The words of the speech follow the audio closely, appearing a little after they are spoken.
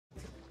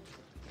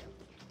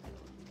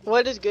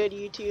What is good,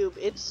 YouTube?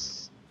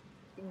 It's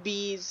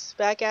Bees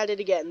back at it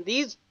again.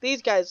 These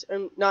guys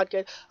are not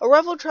good. A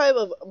rival tribe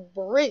of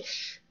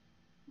Brish,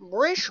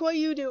 what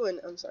you doing?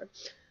 I'm sorry.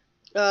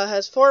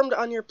 Has formed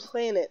on your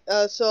planet.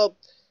 So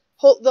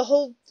the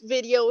whole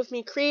video with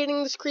me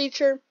creating this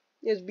creature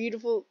is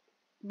beautiful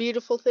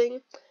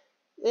thing.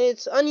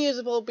 It's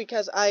unusable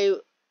because I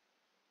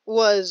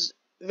was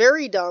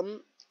very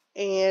dumb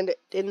and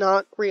did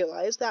not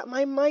realize that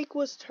my mic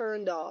was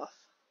turned off.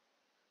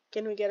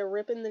 Can we get a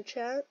rip in the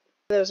chat?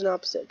 There's an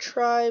opposite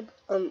tribe.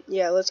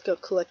 Yeah, let's go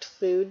collect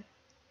food.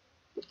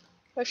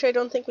 Actually, I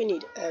don't think we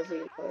need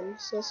everyone,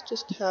 so let's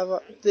just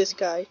have this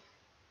guy,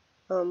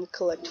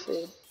 collect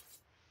food.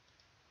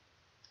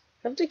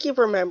 I have to keep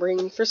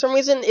remembering, for some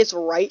reason, it's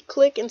right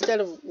click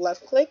instead of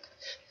left click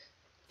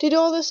to do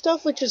all this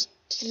stuff, which just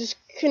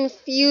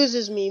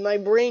confuses me. My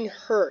brain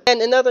hurts.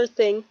 And another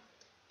thing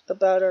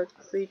about our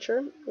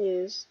creature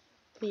is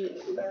the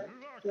fact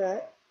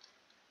that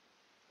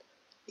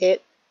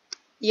it,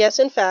 yes,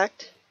 in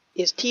fact,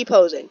 is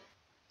T-posing.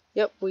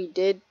 Yep, we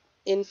did,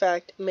 in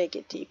fact, make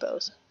it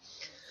T-pose.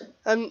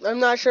 I'm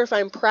not sure if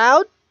I'm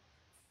proud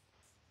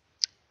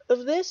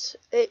of this.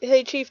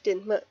 Hey,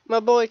 Chieftain, my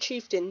boy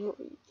Chieftain,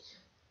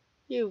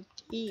 you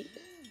eat.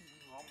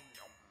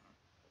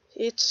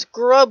 It's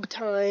scrub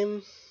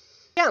time.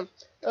 Yeah,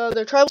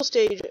 the tribal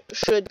stage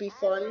should be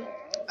fun.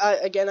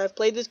 Again, I've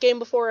played this game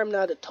before. I'm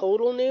not a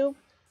total noob.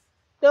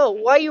 No,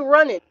 why are you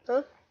running,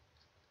 huh?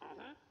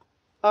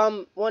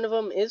 One of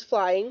them is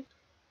flying.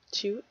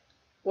 Two.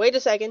 Wait a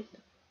second.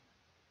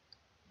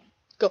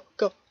 Go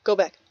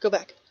back. Go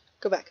back.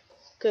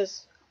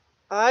 'Cause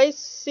I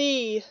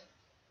see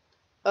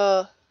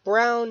a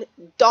brown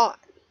dot,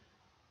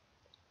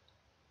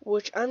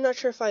 which I'm not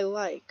sure if I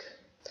like.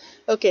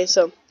 Okay,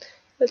 so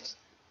let's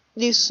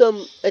do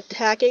some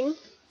attacking,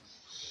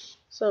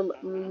 some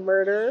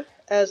murder,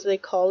 as they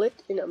call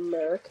it in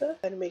America.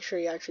 Gotta make sure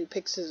he actually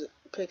picks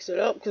it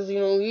up, because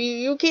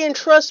you can't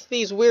trust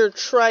these weird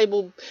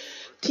tribal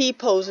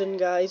T-posing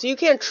guys. You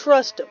can't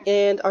trust them.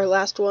 And our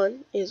last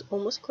one is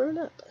almost grown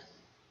up.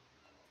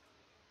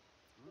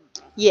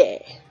 Yeah.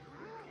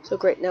 So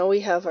great, now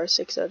we have our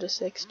 6 out of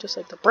 6, just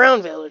like the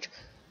Brown Village.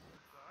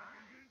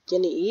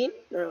 Gonna eat?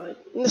 Alright.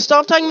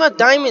 Stop talking about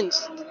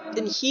diamonds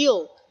and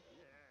heal.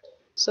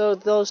 So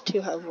those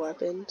two have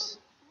weapons.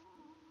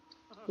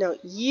 Now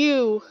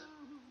you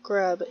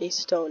grab a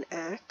stone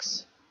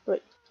axe.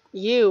 Wait,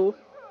 you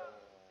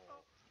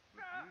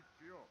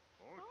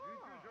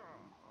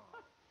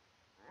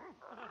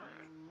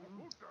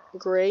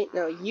great,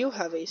 now you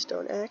have a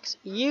stone axe.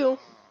 You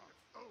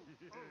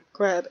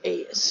grab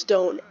a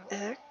stone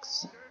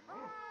axe.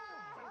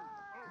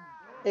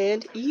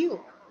 And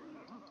you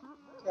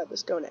grab a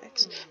stone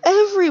axe.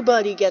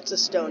 Everybody gets a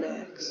stone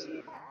axe.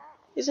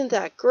 Isn't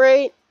that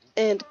great?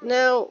 And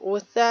now,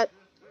 with that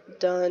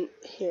done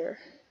here,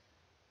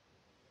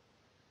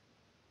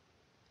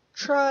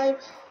 tribe.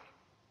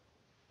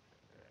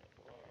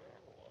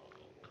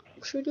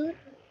 Should we do it?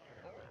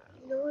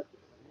 You know what?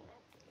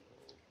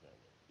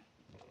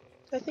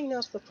 I think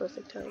now's the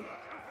perfect time.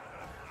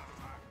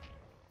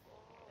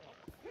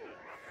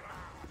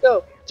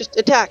 Go! Just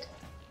attack!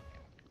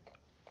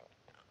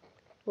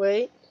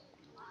 Wait.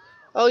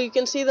 Oh, you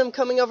can see them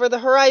coming over the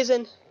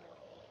horizon.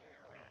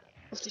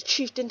 If the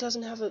chieftain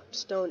doesn't have a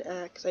stone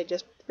axe, I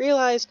just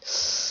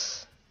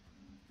realized.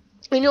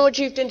 You know what,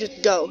 chieftain?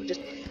 Just go.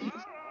 Just.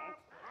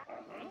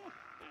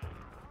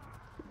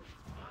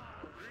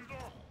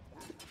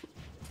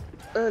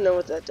 I don't know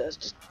what that does.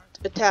 Just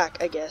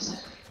attack, I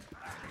guess.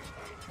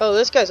 Oh,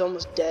 this guy's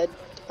almost dead.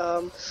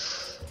 Oh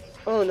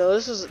no,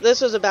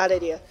 this was a bad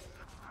idea.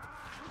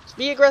 Just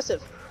be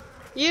aggressive.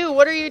 You,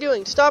 what are you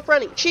doing? Stop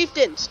running.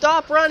 Chieftain,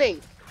 stop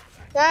running.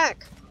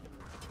 Back.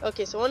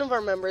 Okay, so one of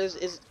our members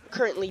is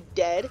currently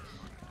dead.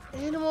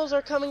 Animals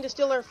are coming to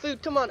steal our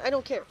food. Come on, I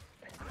don't care.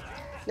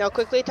 Now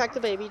quickly attack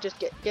the baby. Just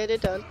get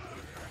it done.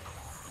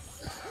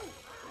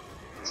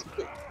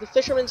 The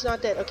fisherman's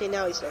not dead. Okay,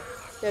 now he's dead.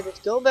 Now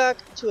just go back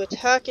to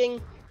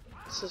attacking.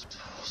 This is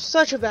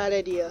such a bad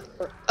idea.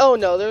 Oh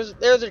no, there's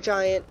a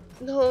giant.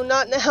 No,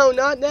 not now,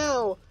 not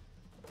now.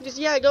 Just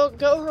yeah, go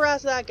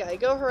harass that guy.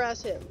 Go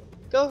harass him.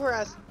 Go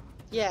harass.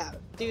 Yeah,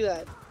 do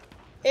that.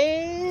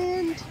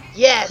 And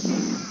yes!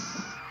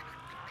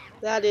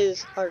 That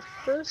is our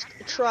first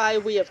try.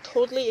 We have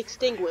totally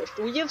extinguished.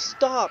 We have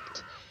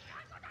stopped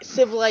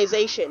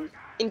civilization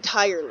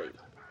entirely.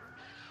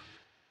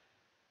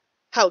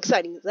 How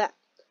exciting is that?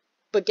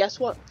 But guess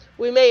what?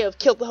 We may have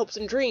killed the hopes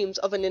and dreams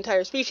of an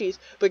entire species,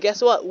 but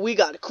guess what? We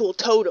got a cool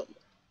totem.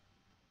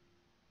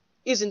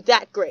 Isn't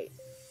that great?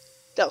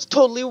 That was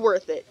totally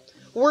worth it.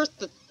 Worth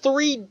the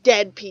 3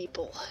 dead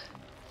people.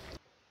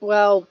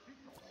 Well,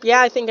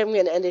 yeah, I think I'm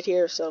going to end it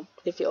here, so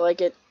if you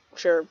like it,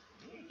 sure,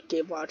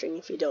 keep watching.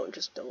 If you don't,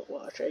 just don't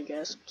watch, I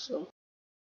guess. So.